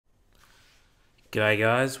G'day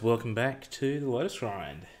guys, welcome back to the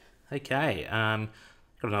LotusGrind. Okay, got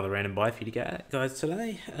another random buy for you to guys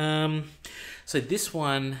today. So this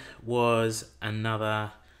one was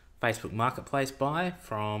another Facebook Marketplace buy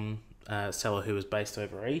from a seller who was based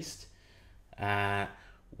over east.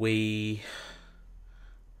 We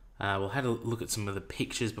had a look at some of the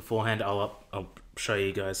pictures beforehand. I'll show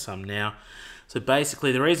you guys some now. So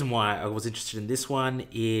basically the reason why I was interested in this one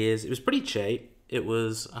is it was pretty cheap. It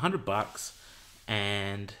was $100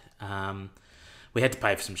 and we had to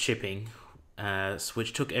pay for some shipping,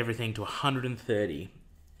 which took everything to 130,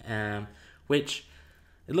 which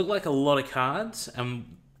it looked like a lot of cards.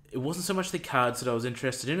 It wasn't so much the cards that I was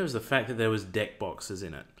interested in, it was the fact that there was deck boxes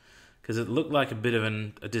in it, because it looked like a bit of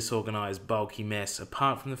a disorganized, bulky mess,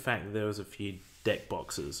 apart from the fact that there was a few deck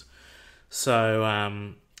boxes. So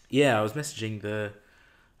yeah, I was messaging the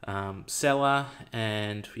seller,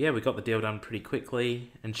 and yeah, we got the deal done pretty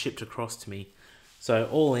quickly and shipped across to me. So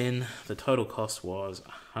all in, the total cost was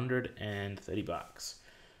 $130.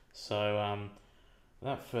 So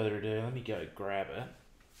without further ado, let me go grab it.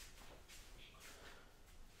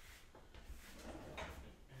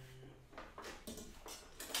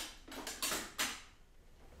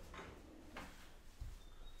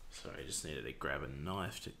 Sorry, I just needed to grab a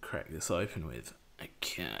knife to crack this open with.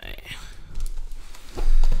 Okay.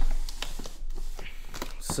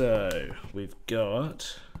 So we've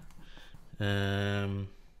got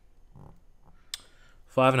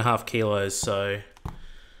 5.5 kilos, so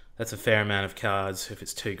that's a fair amount of cards if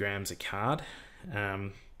it's 2 grams a card.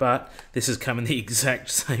 But this has come in the exact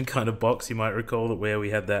same kind of box. You might recall that where we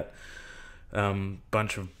had that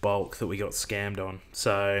bunch of bulk that we got scammed on.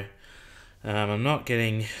 So I'm not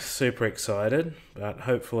getting super excited, but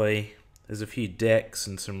hopefully there's a few decks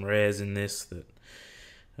and some rares in this that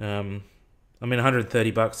I mean,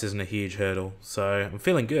 $130 isn't a huge hurdle, so I'm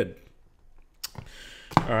feeling good.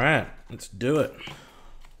 Alright, let's do it.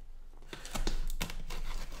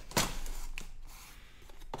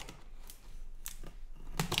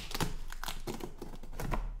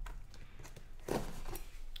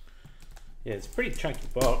 Yeah, it's a pretty chunky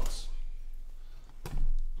box.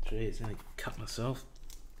 Jeez, I nearly cut myself.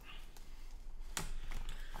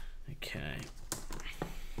 Okay.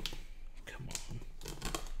 Come on.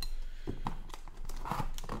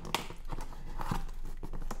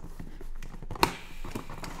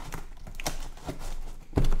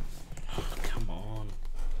 Come on.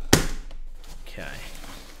 Okay.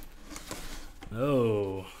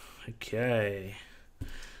 Oh, okay.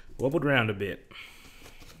 Wobbled round a bit.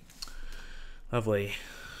 Lovely.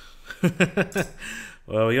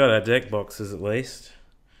 Well, we got our deck boxes at least.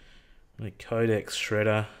 The Codex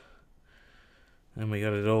shredder. And we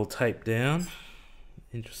got it all taped down.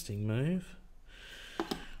 Interesting move.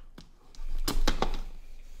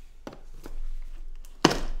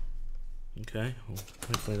 Okay, well,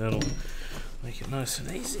 hopefully that'll make it nice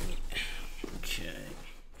and easy. Okay.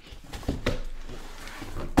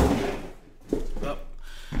 Oh,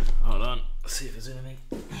 hold on. Let's see if there's anything.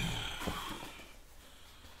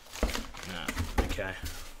 No, okay.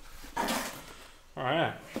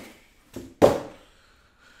 Alright.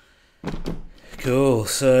 Cool,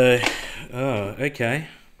 so, oh, okay.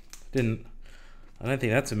 I don't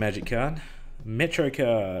think that's a magic card. Metro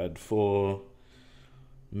card for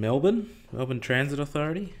Melbourne Transit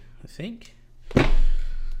Authority, I think.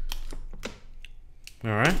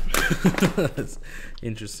 Alright. That's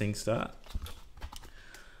interesting start.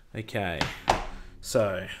 Okay.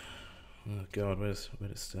 So, oh god, where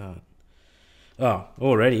to start? Oh,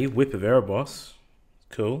 already, Whip of Erebos.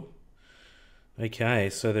 Cool. Okay,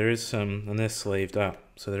 so there is some, and they're sleeved up,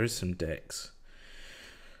 so there is some decks.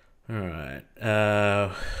 Alright,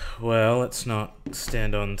 well, let's not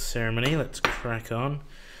stand on ceremony, let's crack on.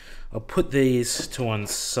 I'll put these to one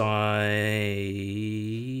side.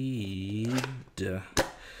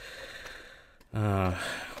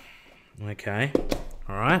 Okay,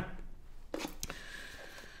 alright.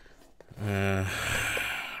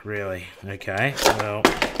 Really, okay, well,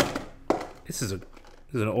 this is an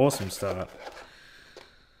awesome start.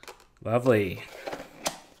 Lovely.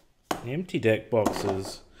 Empty deck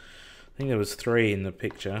boxes. I think there was 3 in the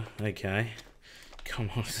picture. Okay. Come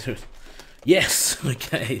on. Yes!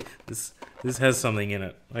 Okay. This has something in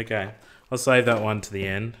it. Okay. I'll save that one to the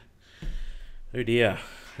end. Oh dear.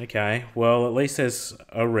 Okay. Well, at least there's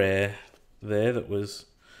a rare there that was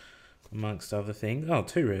amongst other things. Oh,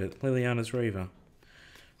 2 rare. Liliana's Reaver.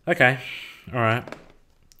 Okay. Alright.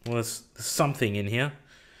 Well, there's something in here.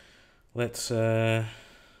 Let's, alright.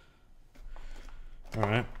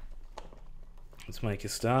 Let's make a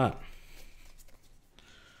start.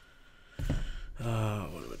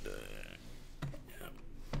 What do I do?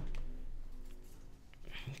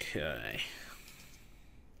 Okay.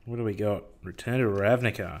 What do we got? Return to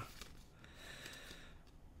Ravnica.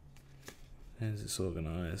 How's this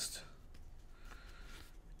organised?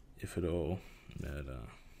 If at all. Murder.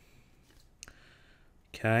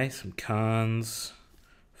 Okay, some Khans.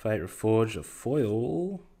 Fate Reforged, a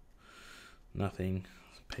foil. Nothing.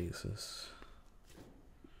 Pegasus.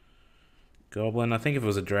 Goblin. I think if it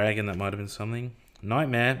was a dragon, that might have been something.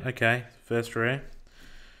 Nightmare. Okay, first rare.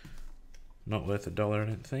 Not worth $1, I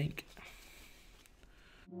don't think.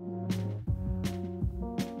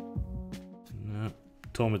 No.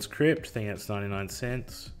 Tormod's Crypt. I think that's 99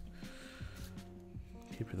 cents.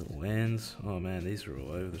 Keeper of the Lands. Oh man, these are all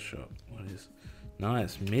over the shop. What is...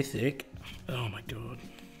 Nice. Mythic. Oh my god.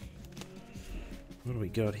 What do we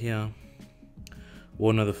got here?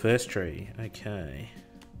 Warden of the First Tree. Okay.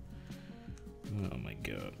 Oh my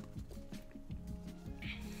god.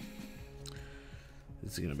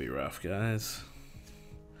 This is going to be rough, guys.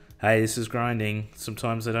 Hey, this is grinding.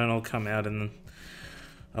 Sometimes they don't all come out in the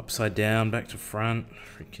upside down, back to front.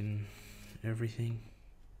 Freaking everything.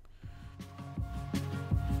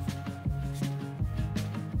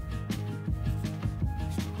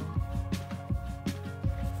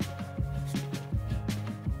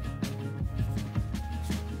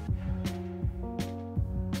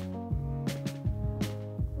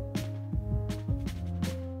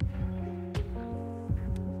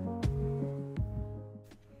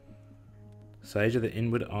 Sage of the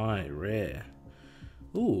Inward Eye, rare.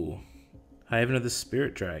 Ooh, Haven of the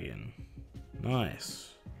Spirit Dragon.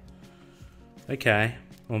 Nice. Okay,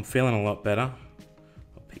 well, I'm feeling a lot better.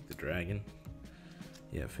 I'll pick the dragon.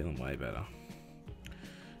 Yeah, feeling way better.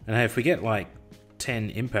 And hey, if we get like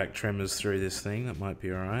 10 impact tremors through this thing, that might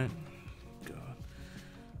be alright. God.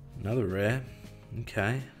 Another rare.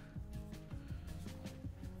 Okay.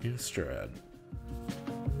 Innistrad.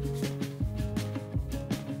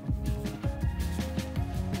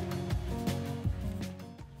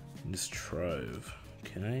 Trove.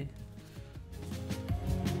 Okay.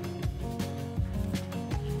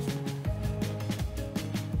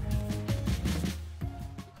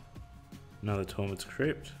 Another Tormod's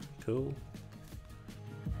Crypt. Cool.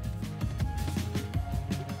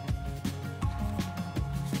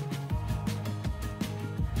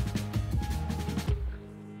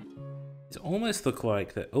 It almost look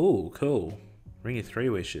like that. Oh, cool. Ring of Three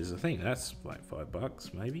Wishes. I think that's like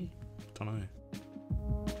 $5, maybe. Don't know.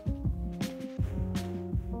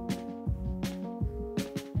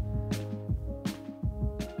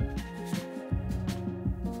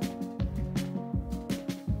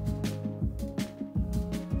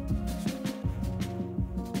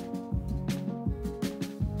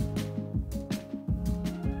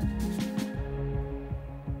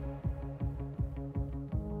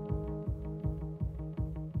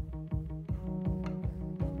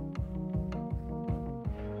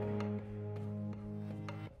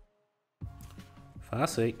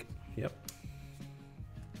 Farseek, yep.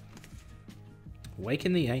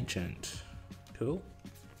 Awaken the Ancient. Cool.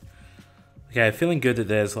 Okay, feeling good that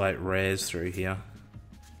there's like rares through here.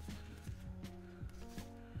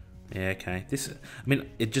 Yeah, okay. This, I mean,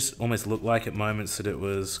 it just almost looked like at moments that it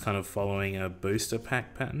was kind of following a booster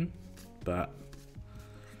pack pattern, but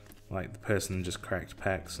like the person just cracked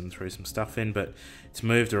packs and threw some stuff in, but it's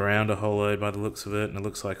moved around a whole load by the looks of it, and it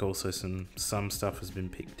looks like also some stuff has been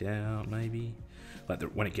picked out, maybe. Like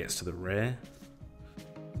when it gets to the rare.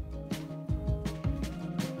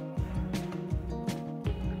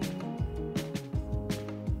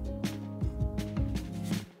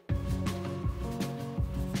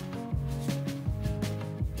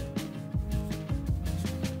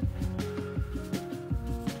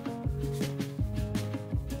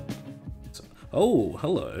 Oh,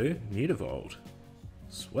 hello, Mutavault.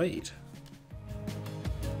 Sweet.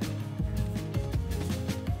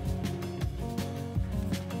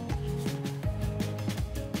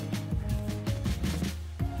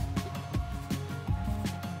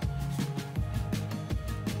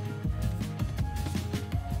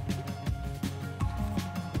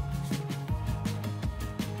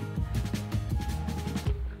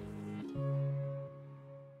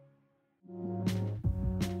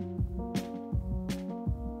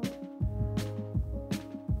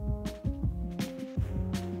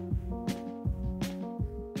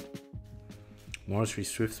 Monastery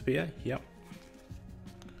Swift Spear, yep.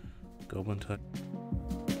 Goblin type.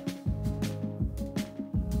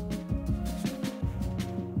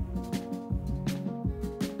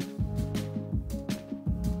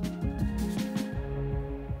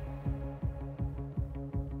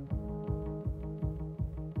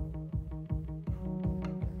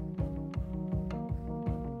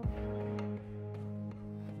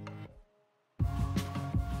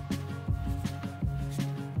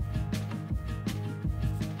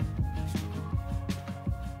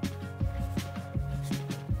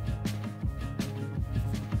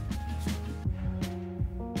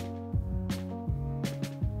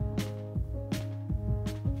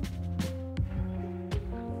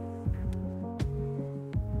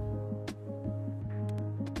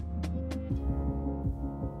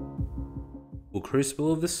 Well,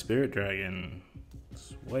 Crucible of the Spirit Dragon.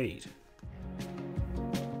 Sweet.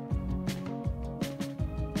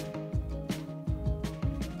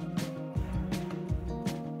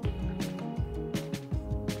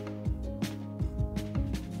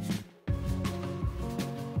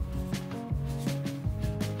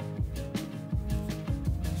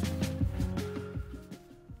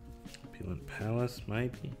 Opulent Palace,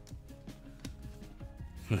 maybe.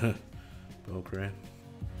 Bulgarian.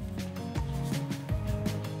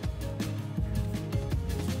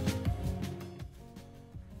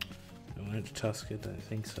 Tusker, don't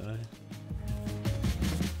think so.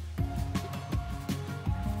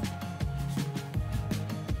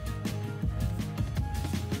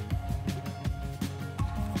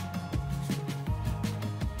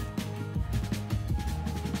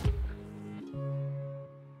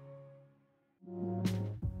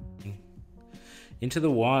 Into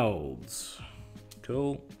the Wilds.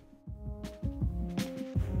 Cool.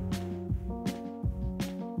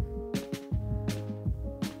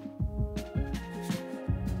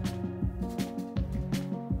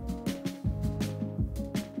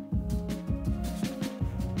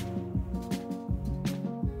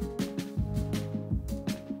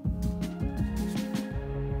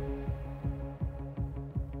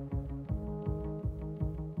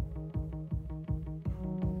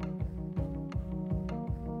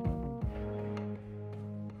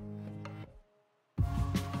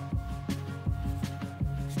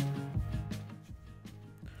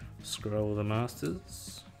 Scroll of the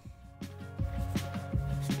Masters.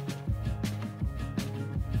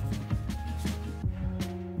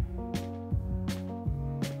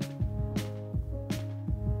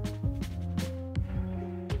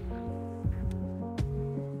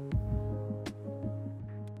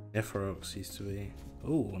 Efferox used to be.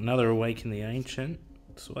 Oh, another Awaken the Ancient.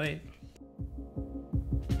 Sweet.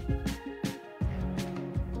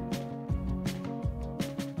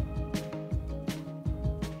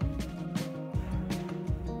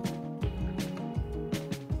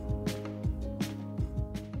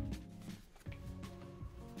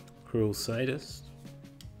 Cruel Sadist.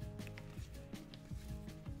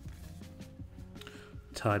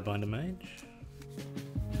 Tidebinder Mage.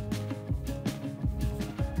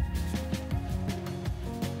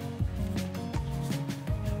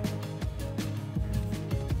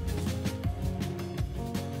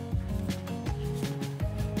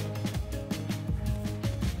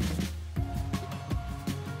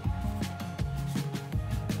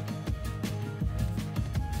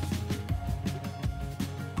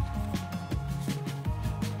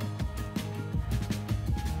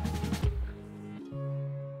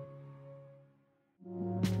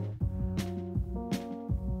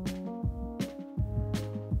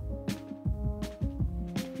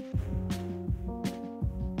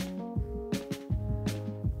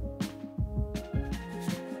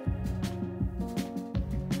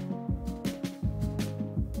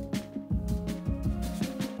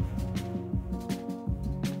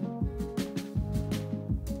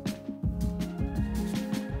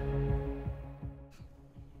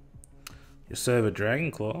 Your server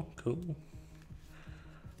Dragonclaw, cool.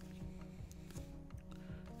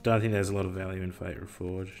 Don't think there's a lot of value in Fate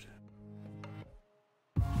Reforged.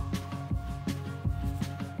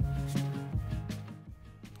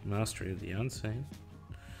 Mastery of the Unseen.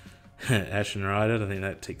 Ashen Rider, I think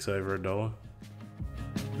that ticks over $1.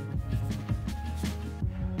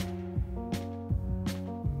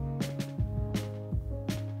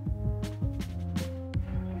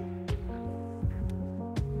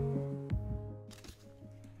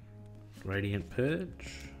 Radiant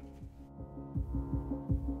Purge.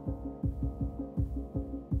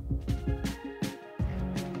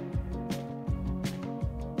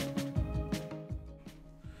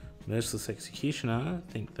 Merciless Executioner,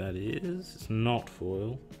 I think that is. It's not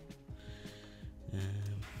foil.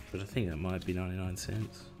 But I think that might be 99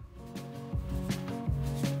 cents.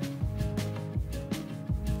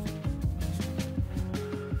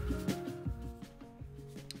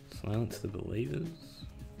 Silence the Believers.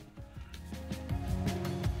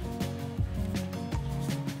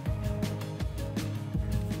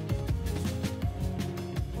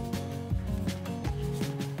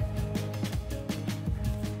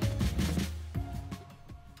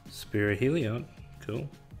 Spirit Heliod, cool.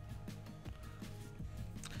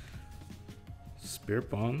 Spirit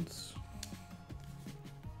Bonds.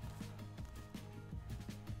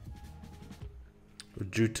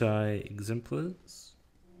 Jutai Exemplars.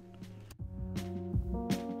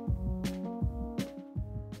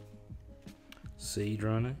 Seed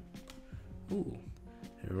Runner. Ooh.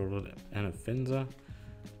 Herald Anafenza.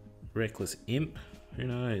 Reckless Imp. Who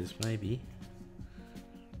knows? Maybe.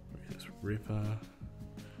 Ripper,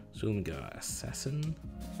 Zulmgar, Assassin.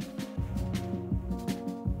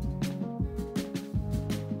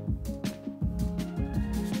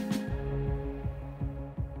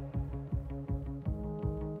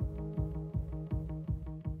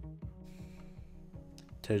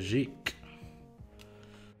 Tajik.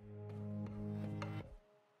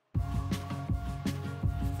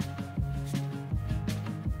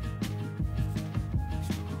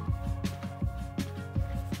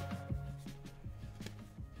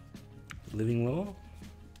 Living Law.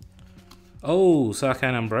 Oh,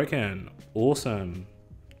 Sarkhan Unbroken. Awesome.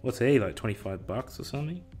 What's he, like 25 bucks or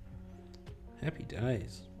something? Happy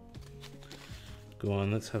days. Go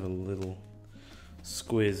on, let's have a little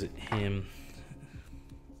squiz at him.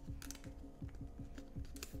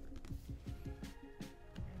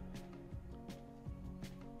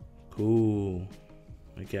 Cool.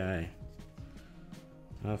 Okay.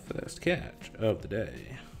 Our first catch of the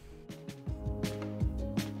day.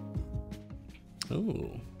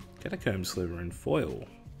 Ooh, Catacomb Sliver in foil.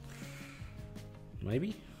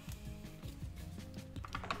 Maybe?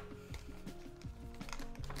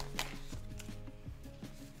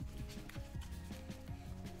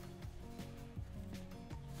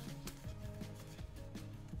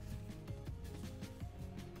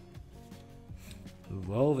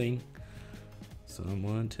 Evolving.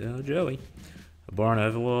 Someone tell Joey. A Boron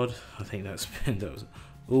Overlord. I think that was.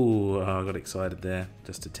 Ooh, I got excited there.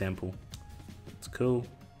 Just a temple. It's cool.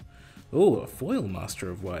 Ooh, a foil Master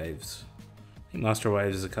of Waves. I think Master of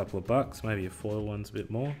Waves is a couple of bucks. Maybe a foil one's a bit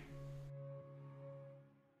more.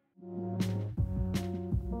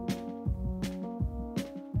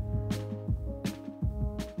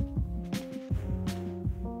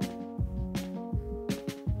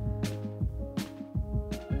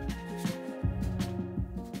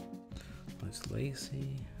 Nice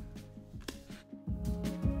Lacy.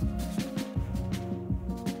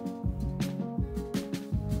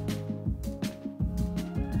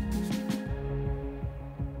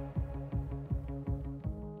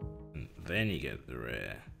 Then you get the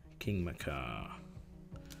rare King Makar.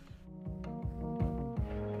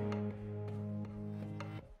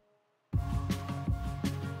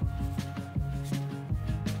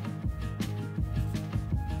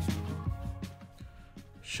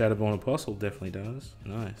 Shadowborn Apostle definitely does.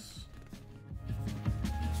 Nice.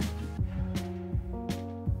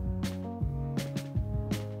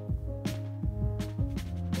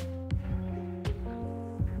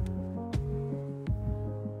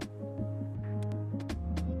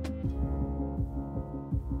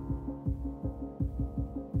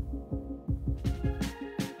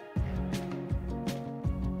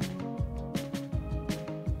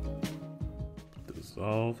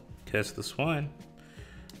 Dissolve. Curse of the Swine.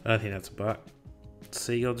 I think that's a buck.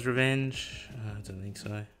 Sea God's Revenge. I don't think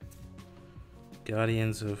so.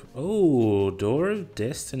 Guardians of... Oh, Door of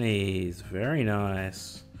Destinies. Very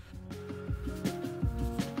nice.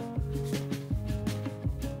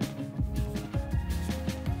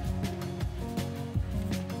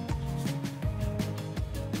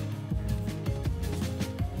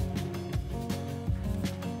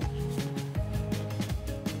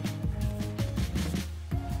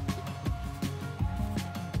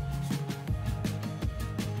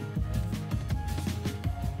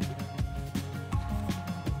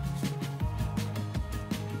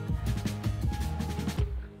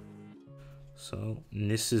 So,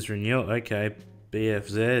 Nissa's Renewal. Okay,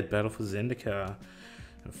 BFZ, Battle for Zendikar.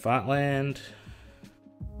 And Fartland.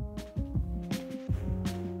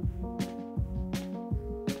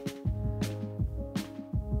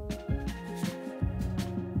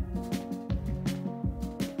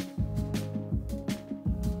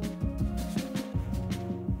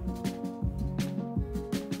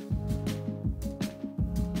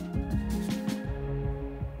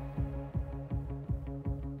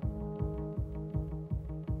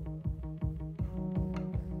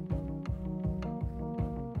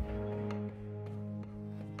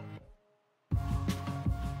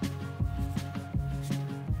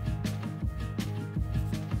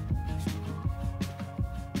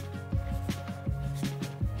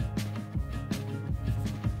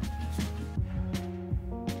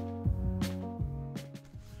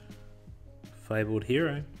 Fabled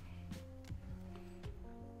Hero.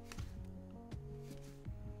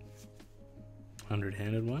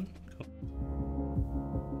 Hundred-handed one. Cool.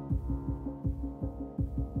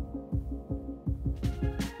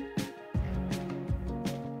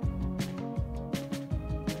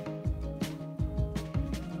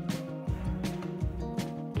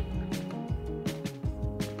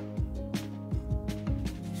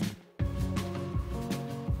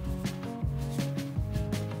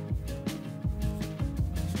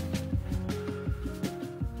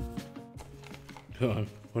 Go on.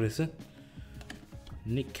 What is it?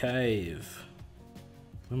 Nick Cave.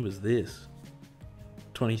 When was this?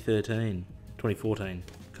 2013. 2014.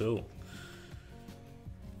 Cool.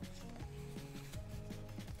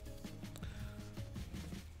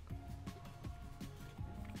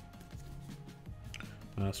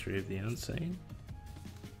 Mastery of the Unseen.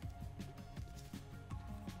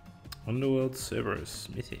 Underworld Cerberus.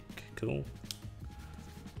 Mythic. Cool.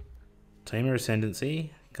 Tamer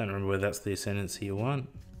Ascendancy. Can't remember whether that's the Ascendancy you want.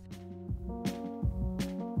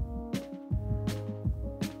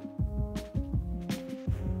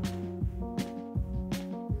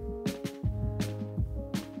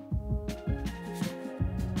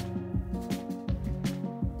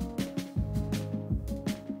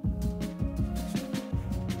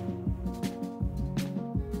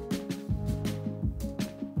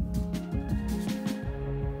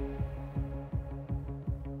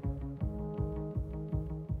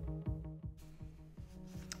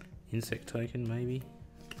 Insect token, maybe.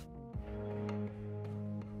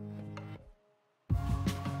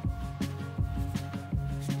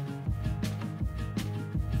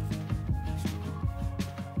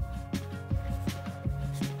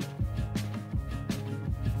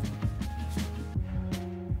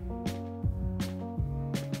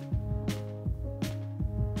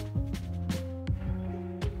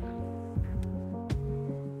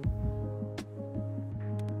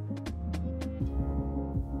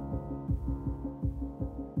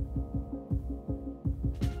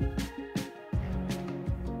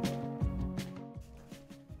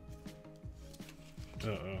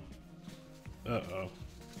 Uh-oh. Uh-oh.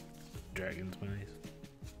 Dragon's Maze.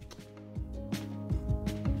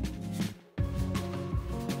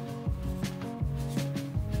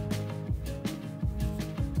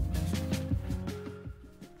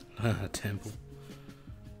 Temple.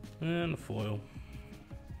 And a foil.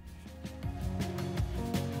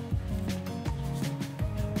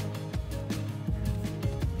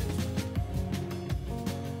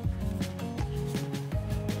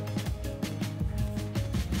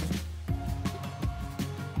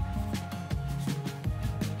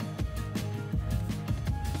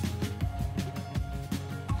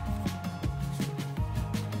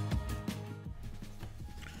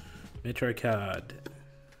 Metro card,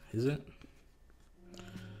 is it?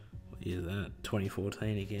 What year is that?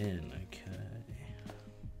 2014 again, okay.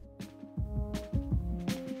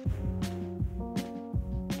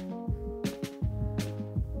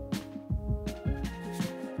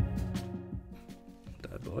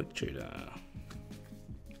 Diabolic Tutor.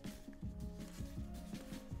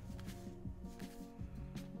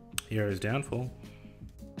 Hero's Downfall.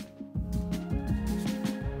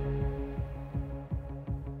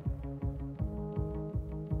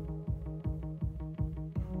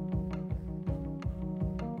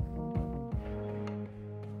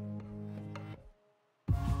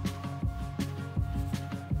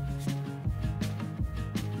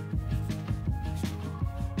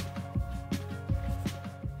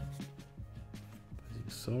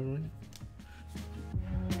 Sovereign.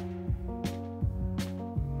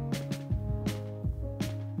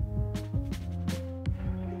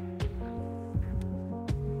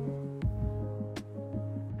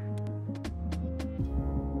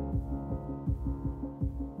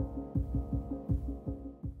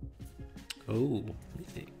 Oh,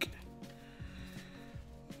 mythic.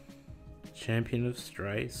 Champion of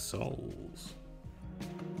Stray Souls.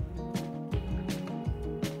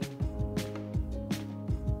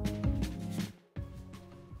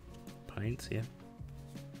 Paints, yeah.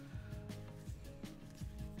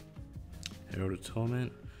 Herald of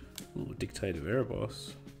Torment. Ooh, Dictate of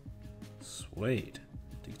Erebos. Sweet.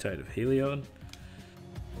 Dictate of Heliod.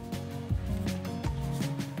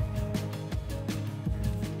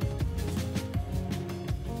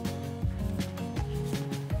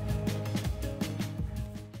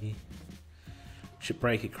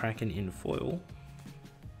 Shipbreaker Kraken in foil.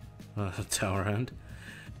 Tower Hand.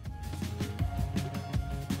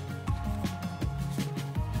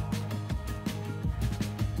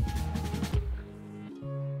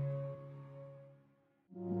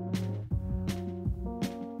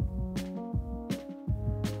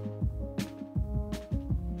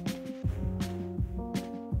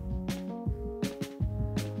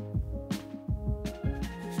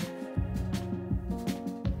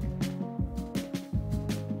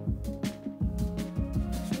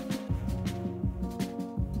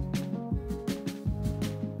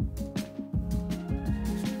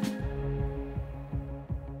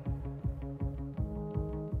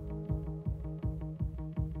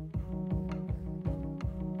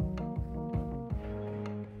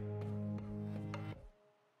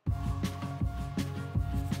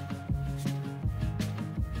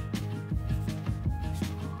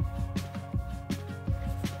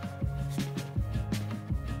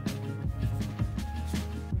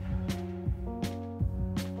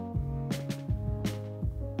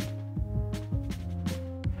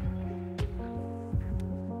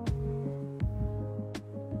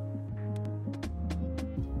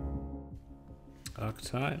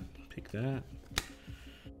 Archetype, pick that.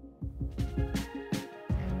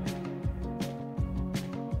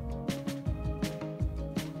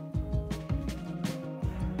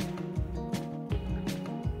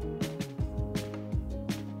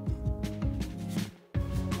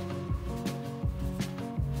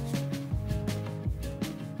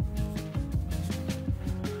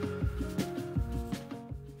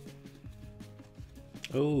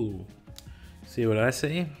 Oh, see what I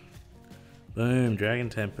see? Boom, Dragon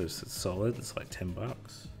Tempest. It's solid. It's like $10.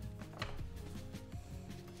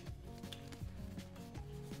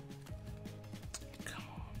 Come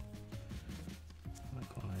on.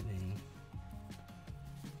 Gliding.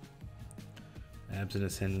 Abs and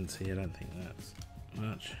Ascendancy. I don't think that's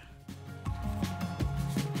much.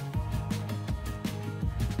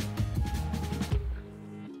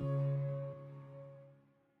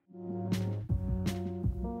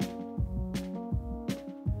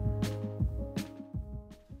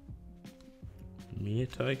 Mere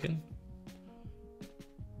token.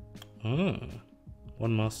 Oh,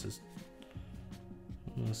 one Masters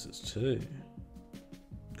 2.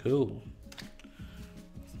 Cool.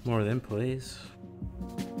 More of them, please.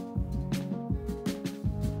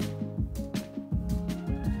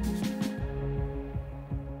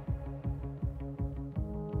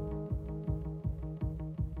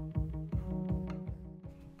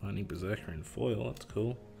 Lightning Berserker in foil. That's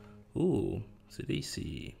cool. Ooh,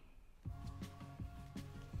 Sidisi.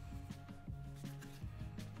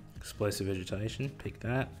 Explosive Vegetation, pick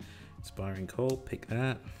that. Inspiring Call, pick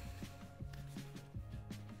that.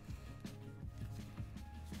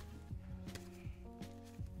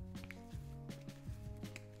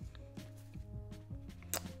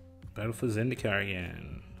 Battle for Zendikar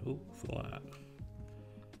again. Ooh, full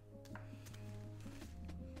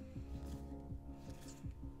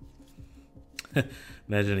art.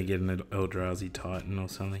 Imagine getting an Eldrazi Titan or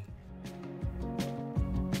something.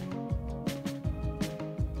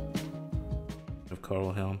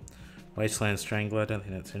 Coral Helm. Wasteland Strangler, I don't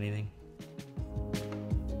think that's anything.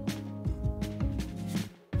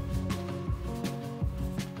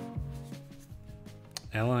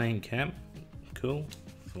 Allied Camp, cool,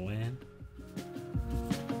 for land.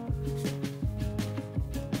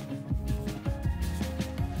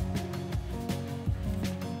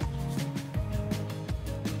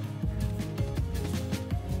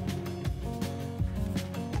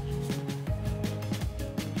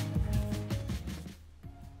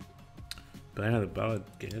 Bane of the Ballad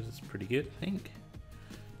is pretty good, I think.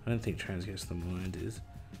 I don't think Transgress the Mind is.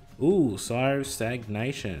 Ooh, Sire of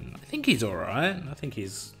Stagnation. I think he's alright. I think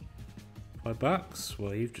he's $5.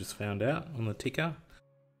 Well, you've just found out on the ticker.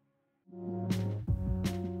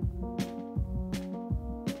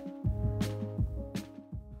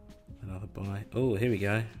 Another buy. Oh, here we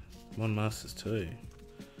go. One Masters 2.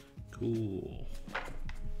 Cool.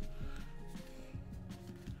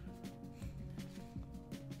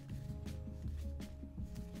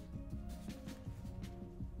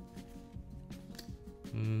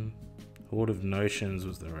 Horde of Notions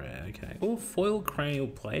was the rare, okay. Oh, foil cranial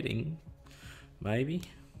plating, maybe.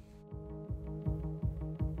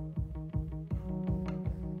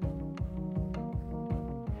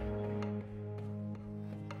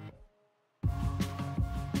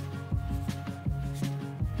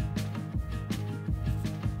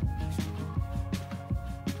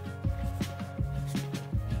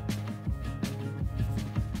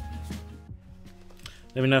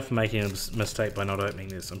 Let me know if I'm making a mistake by not opening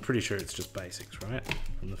this. I'm pretty sure it's just basics, right?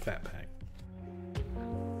 From the fat pack.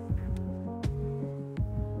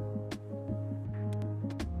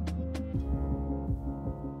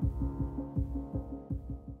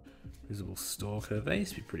 Visible Stalker. They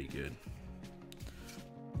used to be pretty good.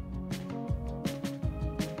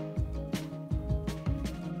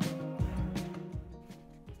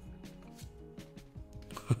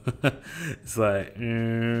 It's like...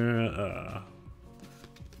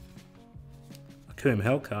 Akum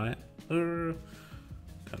Hellkite.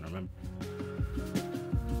 Can't remember.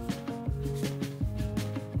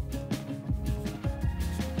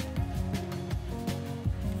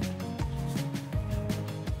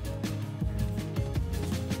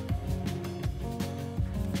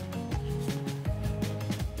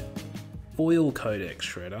 Foil Codex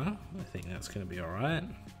Shredder. I think that's going to be alright.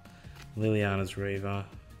 Liliana's Reaver.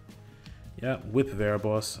 Yeah, Whip of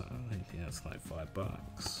Erebos. I think that's like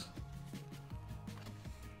 $5.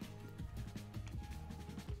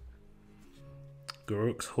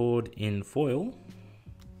 Garruk's Horde in foil.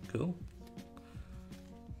 Cool.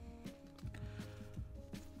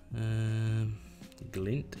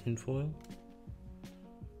 Glint in foil.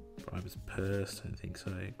 Fiber's Purse, I don't think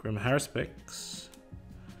so. Grim Harrispex.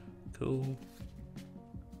 Cool.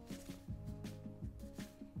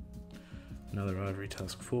 Another Ivory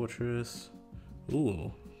Tusk Fortress.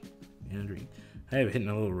 Ooh. Meandering. Hey, we're hitting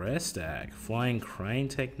a little rare stack. Flying Crane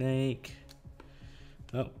Technique.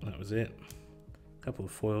 Oh, that was it. Couple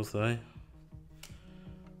of foils though.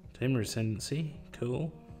 Team Ascendancy.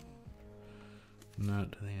 Cool. No,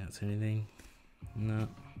 don't think that's anything. No.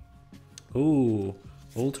 Ooh.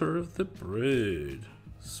 Altar of the Brood.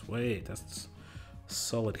 Sweet. That's a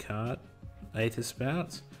solid card. Aether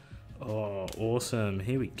Spouts. Oh, awesome.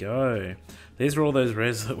 Here we go. These are all those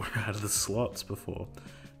rares that were out of the slots before.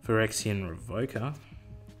 Phyrexian Revoker.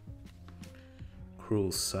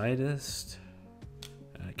 Cruel Sadist.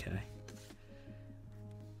 Okay.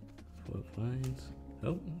 Foil Plains.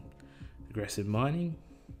 Oh. Aggressive Mining.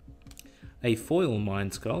 A foil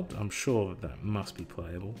Mind Sculpt. I'm sure that must be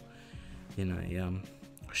playable. In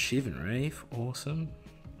a Shivan Reef. Awesome.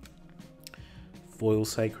 Foil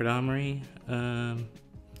Sacred Armory.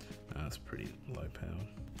 That's pretty low powered.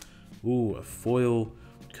 Ooh, a foil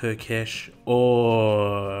Kirkesh.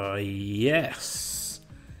 Oh, yes.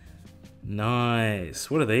 Nice.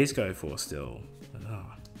 What do these go for still? Oh,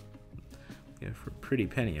 go for a pretty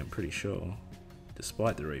penny, I'm pretty sure.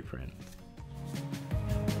 Despite the reprint.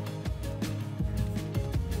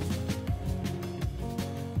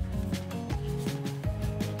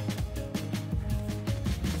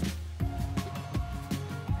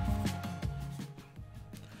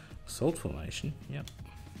 Salt Formation, yep.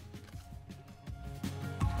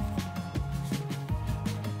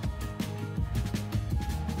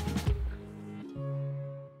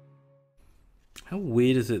 How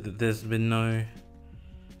weird is it that there's been no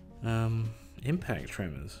impact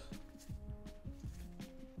tremors?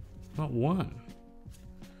 Not one.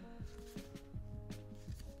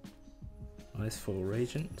 Icefall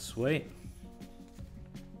Regent, sweet.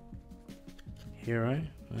 Hero,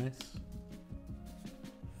 nice.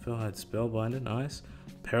 Fellhide Spellbinder, nice.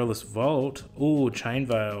 Perilous Vault. Ooh, Chain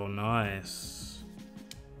Veil, nice.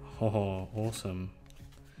 Oh, awesome.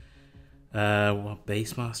 Well,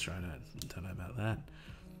 Beastmaster, I don't know about that.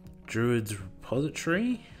 Druid's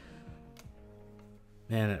Repository.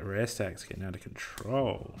 Man, that rare stack's getting out of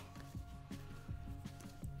control.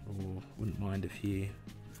 Ooh, wouldn't mind a few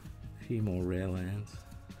more rare lands.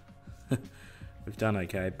 We've done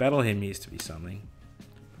okay. Battle Hymn used to be something.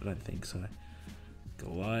 I don't think so.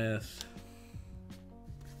 Goliath.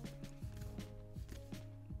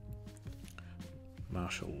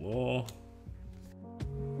 Martial Law.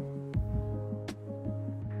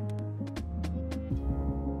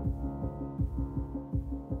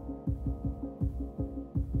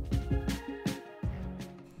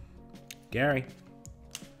 Gary.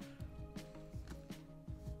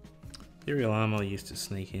 Ethereal Armor used to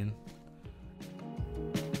sneak in.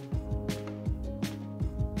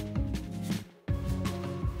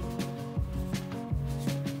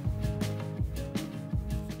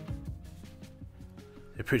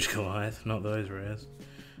 Bridge Goliath, not those rares.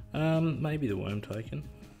 Maybe the Worm Token.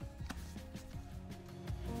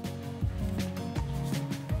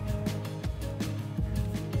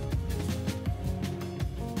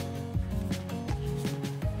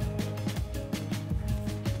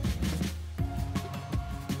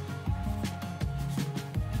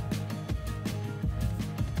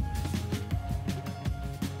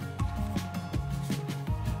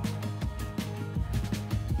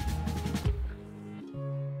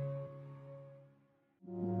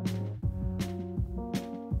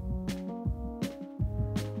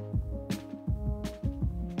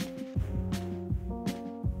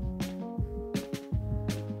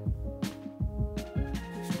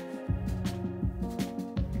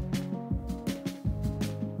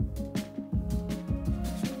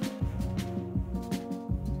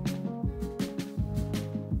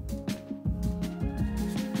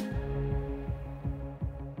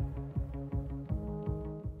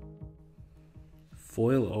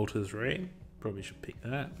 Foil Altars Ray. Probably should pick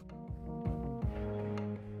that.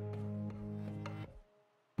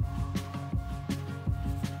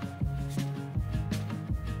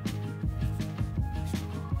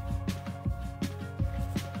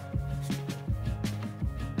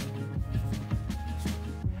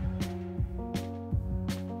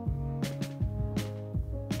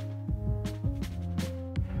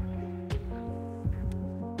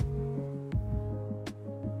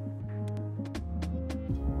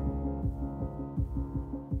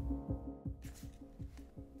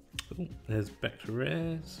 There's back to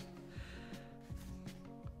rares.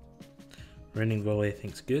 Rending Volley I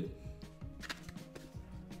think's good.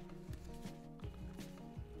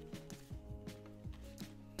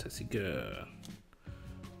 Sigur.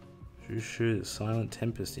 Shushu, the Silent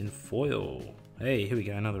Tempest in foil. Hey, here we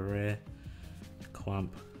go, another rare.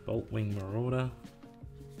 Clump, Boltwing Marauder.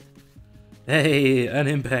 Hey, an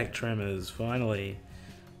Impact Tremors, finally.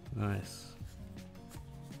 Nice.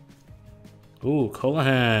 Ooh,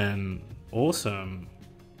 Colahan. Awesome.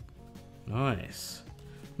 Nice.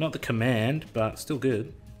 Not the command, but still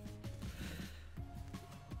good.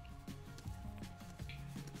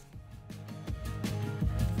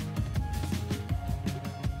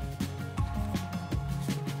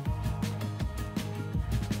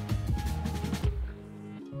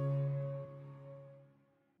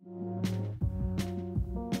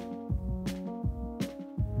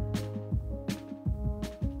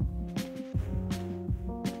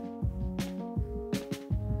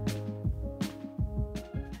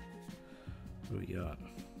 What do we got?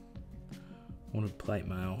 Wanted plate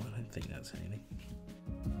mail. I don't think that's anything.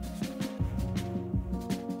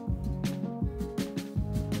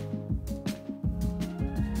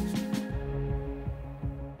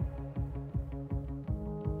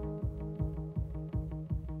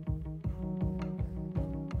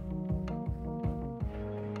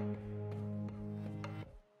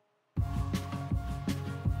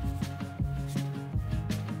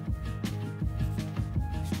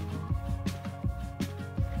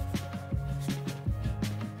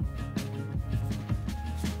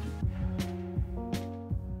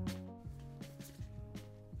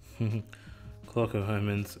 Clock of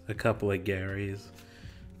Omens, a couple of Garys.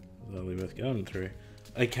 Lovely worth going through.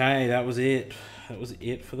 Okay, that was it. That was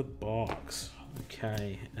it for the box.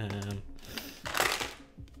 Okay,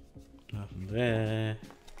 nothing there.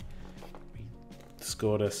 We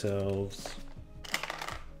scored ourselves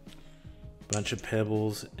a bunch of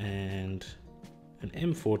pebbles and an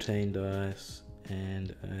M14 dice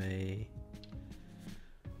and a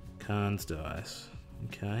Carnes dice.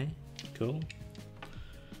 Okay, cool.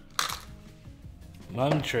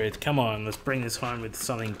 Lone Truth, come on, let's bring this home with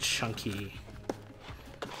something chunky.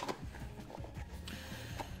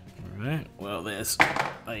 Alright, well there's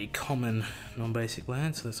a common non-basic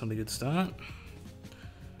land, so that's not a good start.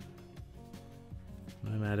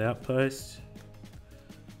 Nomad Outpost.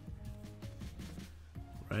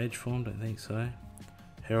 Rage Form, don't think so.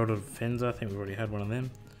 Herald of Fenza, I think we've already had one of them.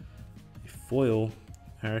 Foil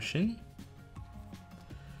Arishin.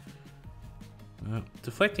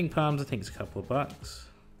 Deflecting Palms, I think it's a couple of bucks.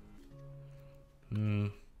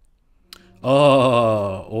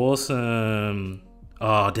 Oh, awesome.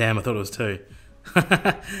 Oh, damn, I thought it was 2.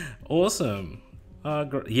 Awesome.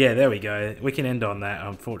 Yeah, there we go. We can end on that.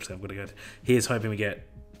 Unfortunately, I'm going to go. Here's hoping we get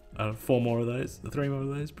 4 more of those. 3 more of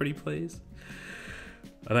those, pretty please.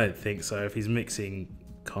 I don't think so, if he's mixing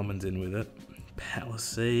commons in with it. Palace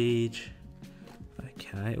Siege.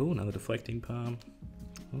 Okay. Oh, another Deflecting Palm.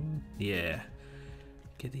 Ooh, yeah.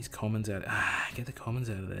 Get these commons out. Get the commons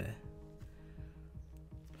out of there.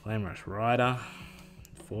 Flame Rush Rider.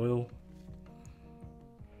 Foil.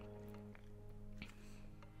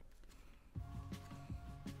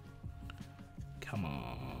 Come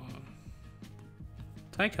on.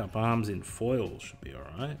 Take Up Arms in foil should be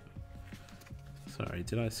alright. Sorry,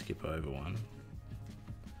 did I skip over one?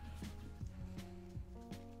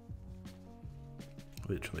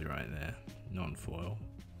 Literally right there. Non-foil.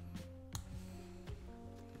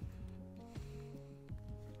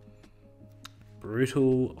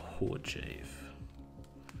 Brutal Horde Chief.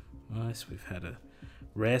 Nice, we've had a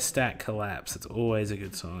rare stack collapse. It's always a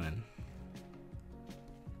good sign.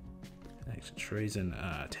 Action Treason,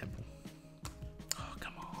 Temple. Oh,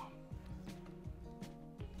 come on.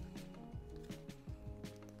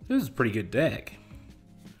 This is a pretty good deck.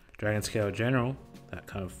 Dragon Scale General, that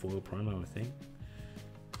kind of foil promo, I think.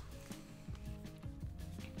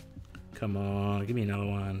 Come on, give me another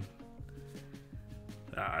one.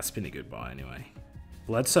 Spin it goodbye anyway.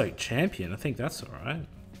 Bloodsoaked Champion, I think that's alright.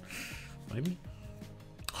 Maybe?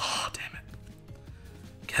 Oh, damn it.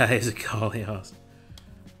 Okay, it's a Goliath.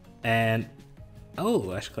 And,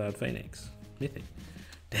 oh, Ash Cloud Phoenix. Mythic.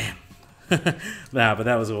 Damn. Nah, but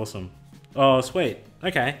that was awesome. Oh, sweet.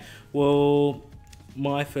 Okay, well,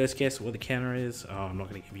 my first guess at what the counter is, I'm not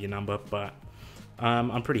going to give you a number, but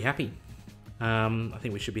I'm pretty happy. I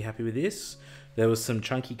think we should be happy with this. There was some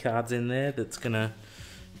chunky cards in there that's going to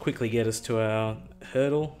quickly get us to our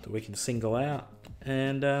hurdle that we can single out.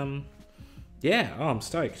 And yeah, oh, I'm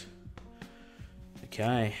stoked.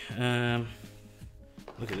 Okay,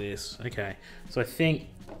 look at this. Okay, so I think,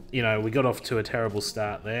 you know, we got off to a terrible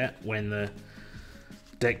start there when the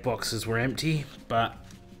deck boxes were empty, but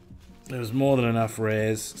there was more than enough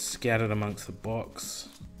rares scattered amongst the box.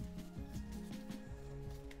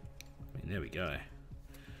 I mean, there we go.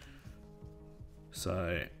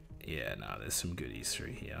 So yeah, no, there's some goodies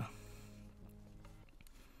through here.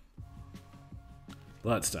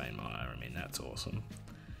 Bloodstained Mire, I mean, that's awesome.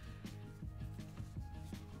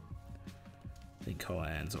 I think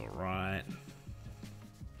Colane's alright.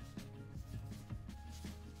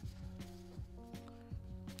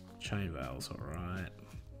 Chain Veil's alright.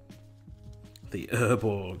 The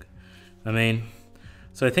Urborg. I mean,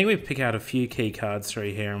 so I think we pick out a few key cards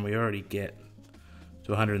through here and we already get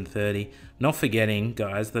to 130. Not forgetting,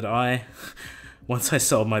 guys, that once I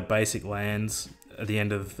sold my basic lands at the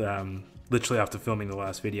end of, literally after filming the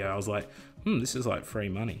last video, I was like, this is like free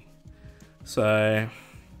money. So,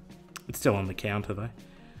 it's still on the counter though.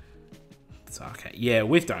 It's okay. Yeah,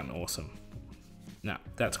 we've done awesome. No,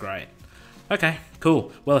 that's great. Okay,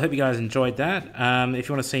 cool. Well, I hope you guys enjoyed that. If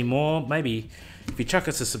you want to see more, maybe if you chuck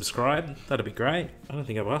us a subscribe, that'd be great. I don't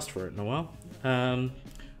think I've asked for it in a while.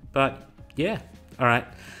 But yeah, all right.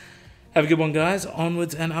 Have a good one, guys.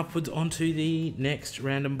 Onwards and upwards onto the next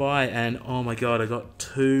random buy. And oh my God, I got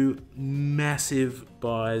 2 massive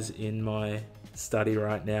buys in my study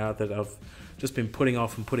right now that I've just been putting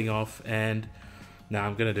off and putting off. And now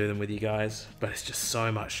I'm going to do them with you guys. But it's just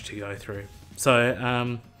so much to go through.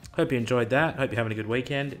 So hope you enjoyed that. Hope you're having a good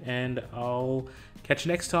weekend. And I'll catch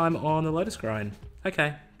you next time on the LotusGrind.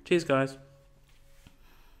 Okay, cheers, guys.